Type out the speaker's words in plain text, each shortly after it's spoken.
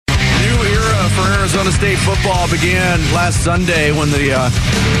Arizona State football began last Sunday when the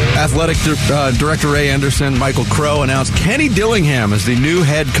athletic director Ray Anderson, Michael Crow, announced Kenny Dillingham as the new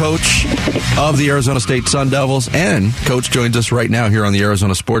head coach of the Arizona State Sun Devils. And Coach joins us right now here on the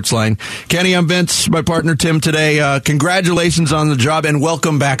Arizona Sports Line. Kenny, I'm Vince, my partner Tim today. Congratulations on the job and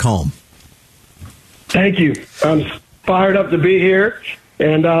welcome back home. Thank you. I'm fired up to be here.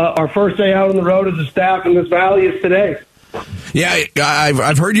 And our first day out on the road as a staff in this valley is today. Yeah,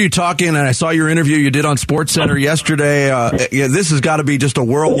 I've heard you talking, and I saw your interview you did on SportsCenter yesterday. This has got to be just a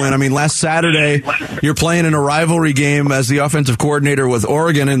whirlwind. I mean, last Saturday, you're playing in a rivalry game as the offensive coordinator with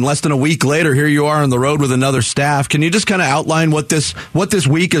Oregon, and less than a week later, here you are on the road with another staff. Can you just kind of outline what this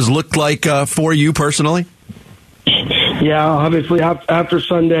week has looked like for you personally? Yeah, obviously, after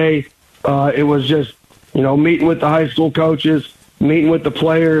Sunday, it was just, meeting with the high school coaches, meeting with the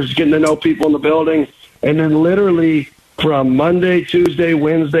players, getting to know people in the building, and then literally from Monday, Tuesday,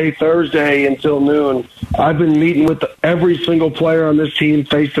 Wednesday, Thursday until noon, I've been meeting with every single player on this team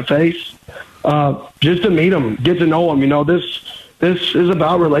face to face, just to meet them, get to know them. This is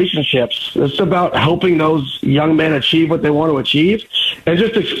about relationships. It's about helping those young men achieve what they want to achieve, and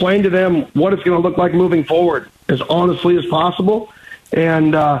just explain to them what it's going to look like moving forward as honestly as possible.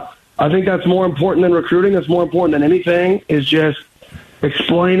 And I think that's more important than recruiting. That's more important than anything, is just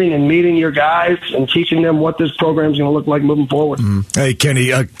explaining and meeting your guys and teaching them what this program is going to look like moving forward. Hey,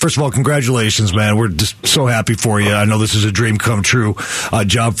 Kenny, first of all, congratulations, man. We're just so happy for you. I know this is a dream come true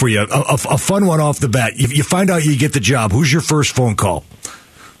job for you. A fun one off the bat. If you find out you get the job, who's your first phone call?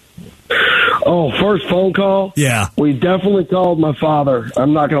 Oh, first phone call? Yeah. We definitely called my father.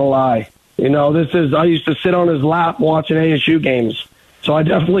 I'm not going to lie. I used to sit on his lap watching ASU games. So I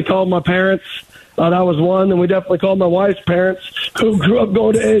definitely called my parents. That was one. And we definitely called my wife's parents, who grew up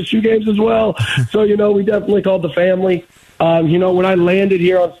going to ASU games as well. So, we definitely called the family. When I landed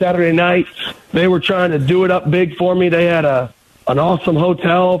here on Saturday night, they were trying to do it up big for me. They had an awesome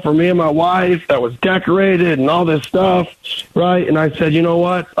hotel for me and my wife that was decorated and all this stuff, right? And I said, you know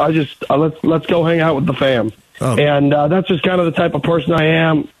what? Let's go hang out with the fam. Oh. And that's just kind of the type of person I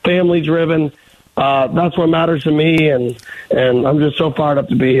am, family-driven. That's what matters to me, and I'm just so fired up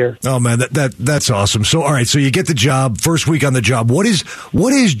to be here. Oh man, that's awesome. So all right, so you get the job, first week on the job. What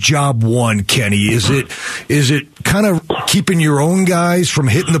is job one, Kenny? Is it kind of keeping your own guys from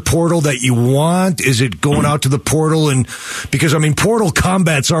hitting the portal that you want? Is it going out to the portal? And because portal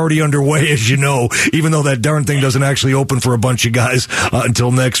combat's already underway, as you know, even though that darn thing doesn't actually open for a bunch of guys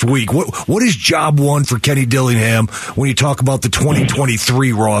until next week. What is job one for Kenny Dillingham when you talk about the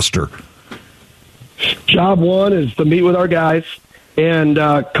 2023 roster? Job one is to meet with our guys, and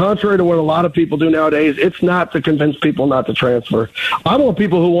contrary to what a lot of people do nowadays, it's not to convince people not to transfer. I want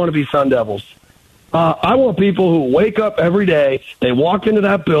people who want to be Sun Devils. I want people who wake up every day, they walk into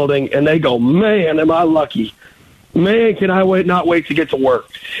that building, and they go, man, am I lucky. Man, can I not wait to get to work.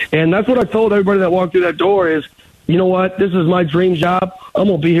 And that's what I told everybody that walked through that door is, you know what, this is my dream job. I'm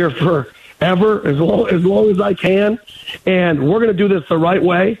going to be here forever, as long as I can, and we're going to do this the right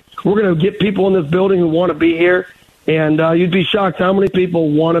way. We're going to get people in this building who want to be here, and you'd be shocked how many people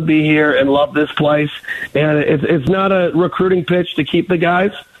want to be here and love this place. And it's not a recruiting pitch to keep the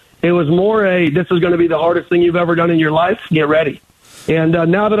guys. It was more this is going to be the hardest thing you've ever done in your life. Get ready. And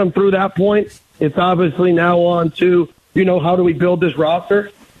now that I'm through that point, it's obviously now on to, how do we build this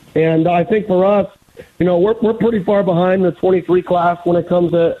roster? And I think for us, we're pretty far behind the 23 class when it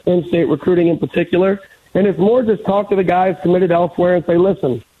comes to in-state recruiting in particular. And it's more just talk to the guys committed elsewhere and say,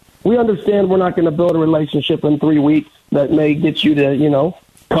 listen, we understand we're not going to build a relationship in 3 weeks that may get you to,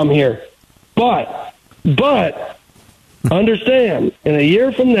 come here. But understand, in a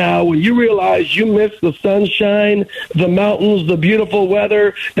year from now, when you realize you miss the sunshine, the mountains, the beautiful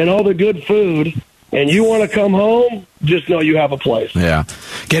weather, and all the good food, and you want to come home, just know you have a place. Yeah.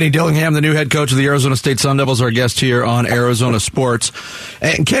 Kenny Dillingham, the new head coach of the Arizona State Sun Devils, our guest here on Arizona Sports.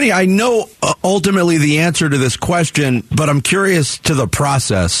 And Kenny, I know ultimately the answer to this question, but I'm curious to the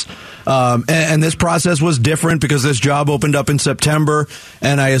process. And this process was different because this job opened up in September,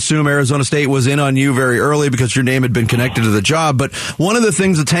 and I assume Arizona State was in on you very early because your name had been connected to the job. But one of the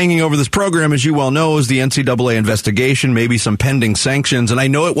things that's hanging over this program, as you well know, is the NCAA investigation, maybe some pending sanctions. And I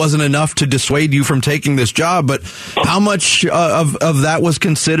know it wasn't enough to dissuade you from taking this job, but how much of that was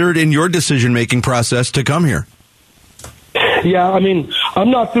considered in your decision-making process to come here? Yeah,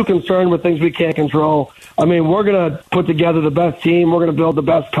 I'm not too concerned with things we can't control. We're going to put together the best team. We're going to build the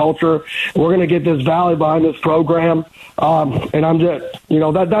best culture. We're going to get this valley behind this program. And I'm just,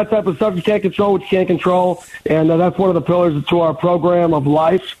 that type of stuff you can't control what you can't control. And that's one of the pillars to our program of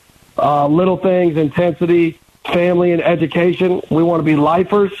life. Little things, intensity, family, and education. We want to be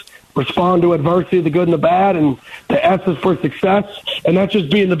lifers. respond to adversity, the good and the bad, and the S is for success. And that's just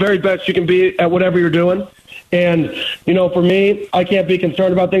being the very best you can be at whatever you're doing. And, for me, I can't be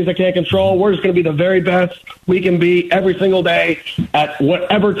concerned about things I can't control. We're just going to be the very best we can be every single day at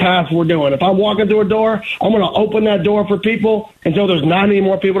whatever task we're doing. If I'm walking through a door, I'm going to open that door for people until there's not any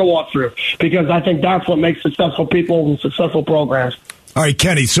more people to walk through, because I think that's what makes successful people and successful programs. All right,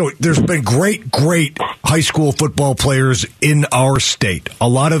 Kenny, so there's been great high school football players in our state. A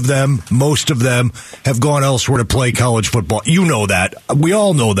lot of them, most of them, have gone elsewhere to play college football. You know that. We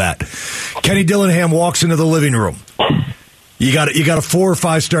all know that. Kenny Dillingham walks into the living room. You got a 4 or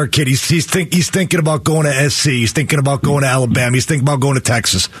 5 star kid. He's thinking about going to SC. He's thinking about going to Alabama. He's thinking about going to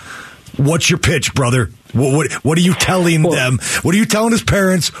Texas. What's your pitch, brother? What are you telling them? What are you telling his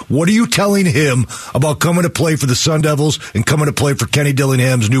parents? What are you telling him about coming to play for the Sun Devils and coming to play for Kenny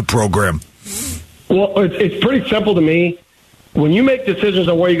Dillingham's new program? Well, it's pretty simple to me. When you make decisions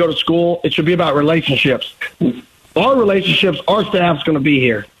on where you go to school, it should be about relationships. Our relationships, our staff's going to be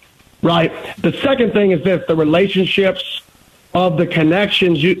here, right? The second thing is this: the relationships of the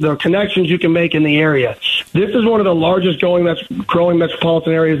connections you can make in the area. This is one of the largest growing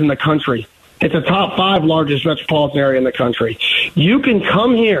metropolitan areas in the country. It's a top 5 largest metropolitan area in the country. You can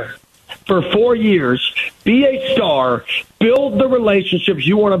come here for 4 years, be a star, build the relationships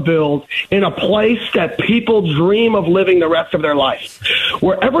you want to build in a place that people dream of living the rest of their life.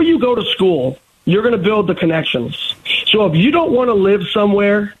 Wherever you go to school, you're going to build the connections. So if you don't want to live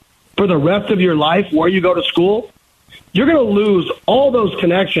somewhere for the rest of your life where you go to school, you're going to lose all those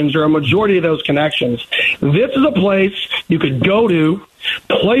connections, or a majority of those connections. This is a place you could go to,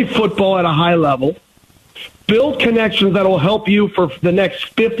 play football at a high level, build connections that will help you for the next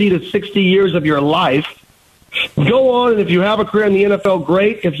 50 to 60 years of your life. Go on, and if you have a career in the NFL,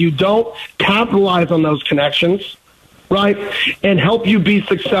 great. If you don't, capitalize on those connections, right, and help you be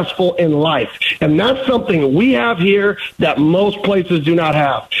successful in life. And that's something we have here that most places do not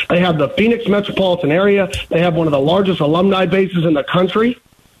have. They have the Phoenix metropolitan area. They have one of the largest alumni bases in the country.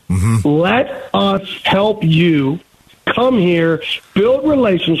 Mm-hmm. Let us help you come here, build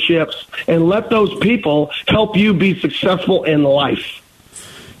relationships, and let those people help you be successful in life.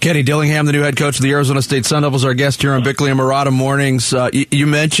 Kenny Dillingham, the new head coach of the Arizona State Sun Devils, our guest here on Bickley and Marotta Mornings. You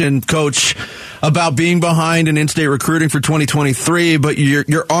mentioned, Coach, about being behind in in-state recruiting for 2023, but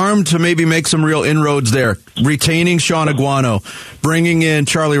you're armed to maybe make some real inroads there. Retaining Sean Aguano, bringing in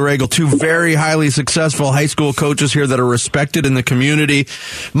Charlie Ragle, 2 very highly successful high school coaches here that are respected in the community.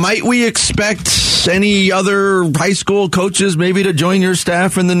 Might we expect any other high school coaches maybe to join your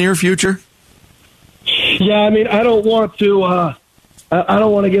staff in the near future? Yeah, I mean, I don't want to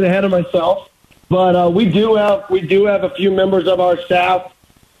get ahead of myself, but we do have a few members of our staff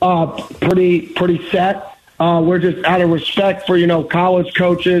pretty set. We're just out of respect for college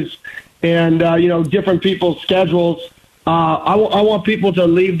coaches and different people's schedules. I want people to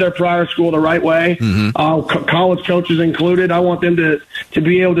leave their prior school the right way, college coaches included. I want them to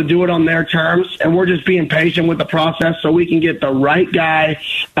be able to do it on their terms, and we're just being patient with the process so we can get the right guy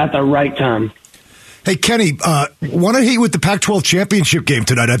at the right time. Hey, Kenny, want to hit you with the Pac-12 championship game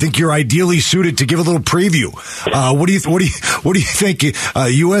tonight? I think you're ideally suited to give a little preview. What do you think?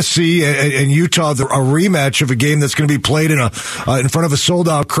 USC and Utah, a rematch of a game that's going to be played in front of a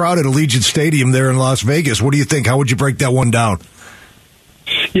sold-out crowd at Allegiant Stadium there in Las Vegas. What do you think? How would you break that one down?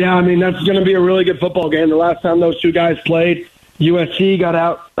 Yeah, I mean, that's going to be a really good football game. The last time those two guys played, USC got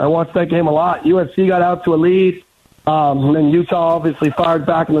out. I watched that game a lot. USC got out to a lead, and then Utah obviously fired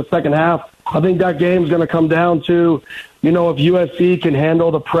back in the second half. I think that game's going to come down to, if USC can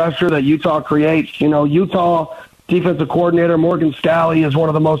handle the pressure that Utah creates. Utah defensive coordinator Morgan Scalley is one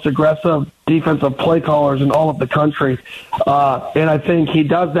of the most aggressive defensive play callers in all of the country. And I think he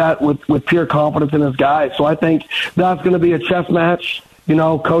does that with pure confidence in his guys. So I think that's going to be a chess match.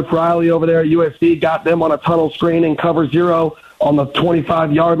 Coach Riley over there at USC got them on a tunnel screen in cover 0 on the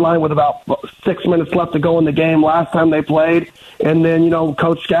 25-yard line with about 6 minutes left to go in the game last time they played. And then,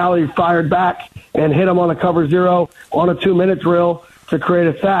 Coach Scalley fired back and hit him on a cover 0 on a 2-minute drill to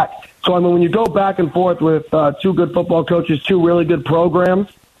create a sack. So, I mean, when you go back and forth with 2 good football coaches, 2 really good programs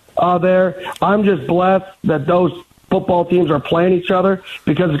there, I'm just blessed that those football teams are playing each other,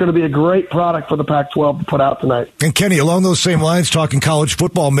 because it's going to be a great product for the Pac-12 to put out tonight. And Kenny, along those same lines, talking college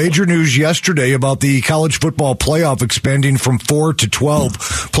football, major news yesterday about the college football playoff expanding from 4 to 12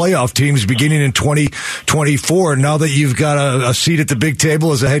 playoff teams beginning in 2024. Now that you've got a seat at the big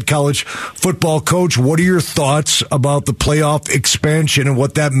table as a head college football coach, what are your thoughts about the playoff expansion and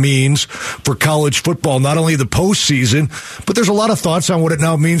what that means for college football? Not only the postseason, but there's a lot of thoughts on what it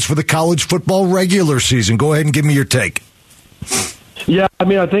now means for the college football regular season. Go ahead and give me your take. Yeah, I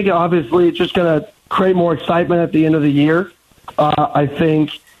mean, I think obviously it's just going to create more excitement at the end of the year. I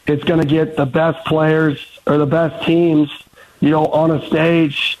think it's going to get the best players or the best teams, on a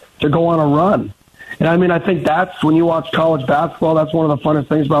stage to go on a run. And I mean, I think that's when you watch college basketball, that's one of the funnest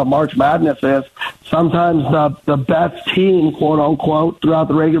things about March Madness is sometimes the best team, quote unquote, throughout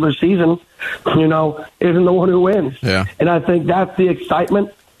the regular season, isn't the one who wins. Yeah. And I think that's the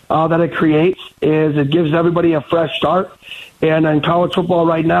excitement that it creates is it gives everybody a fresh start. And in college football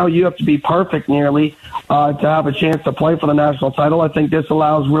right now, you have to be perfect nearly to have a chance to play for the national title. I think this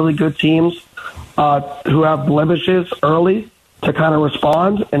allows really good teams who have blemishes early to kind of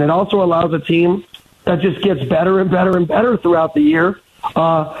respond. And it also allows a team that just gets better and better and better throughout the year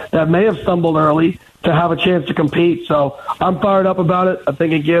that may have stumbled early to have a chance to compete. So I'm fired up about it. I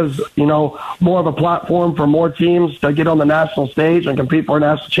think it gives, more of a platform for more teams to get on the national stage and compete for a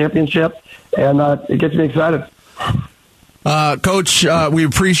national championship. And it gets me excited. Coach, we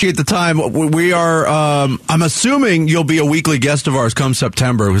appreciate the time. We are, I'm assuming you'll be a weekly guest of ours come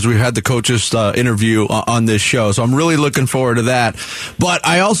September because we've had the coaches interview on this show. So I'm really looking forward to that. But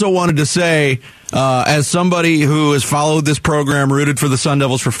I also wanted to say, as somebody who has followed this program, rooted for the Sun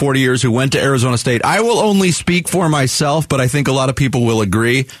Devils for 40 years, who went to Arizona State, I will only speak for myself, but I think a lot of people will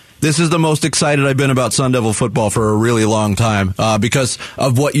agree. This is the most excited I've been about Sun Devil football for a really long time because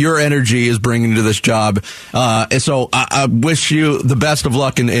of what your energy is bringing to this job. So I wish you the best of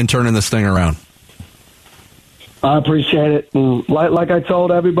luck in turning this thing around. I appreciate it. And like I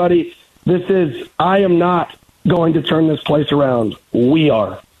told everybody, I am not going to turn this place around. We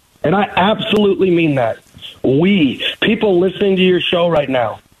are. And I absolutely mean that. We, people listening to your show right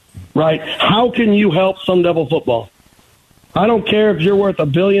now, right? How can you help Sun Devil football? I don't care if you're worth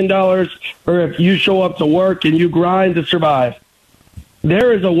 $1 billion or if you show up to work and you grind to survive.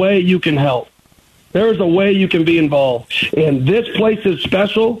 There is a way you can help. There is a way you can be involved. And this place is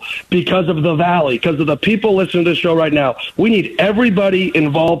special because of the Valley, because of the people listening to this show right now. We need everybody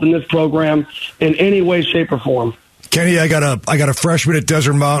involved in this program in any way, shape, or form. Kenny, I got a freshman at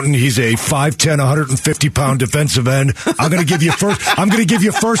Desert Mountain. He's a 5'10", 150-pound defensive end. I'm going to give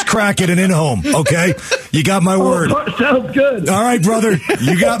you first crack at an in-home, okay? You got my word. Sounds good. All right, brother.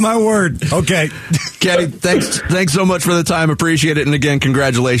 You got my word. Okay. Kenny, thanks so much for the time. Appreciate it. And again,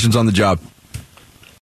 congratulations on the job.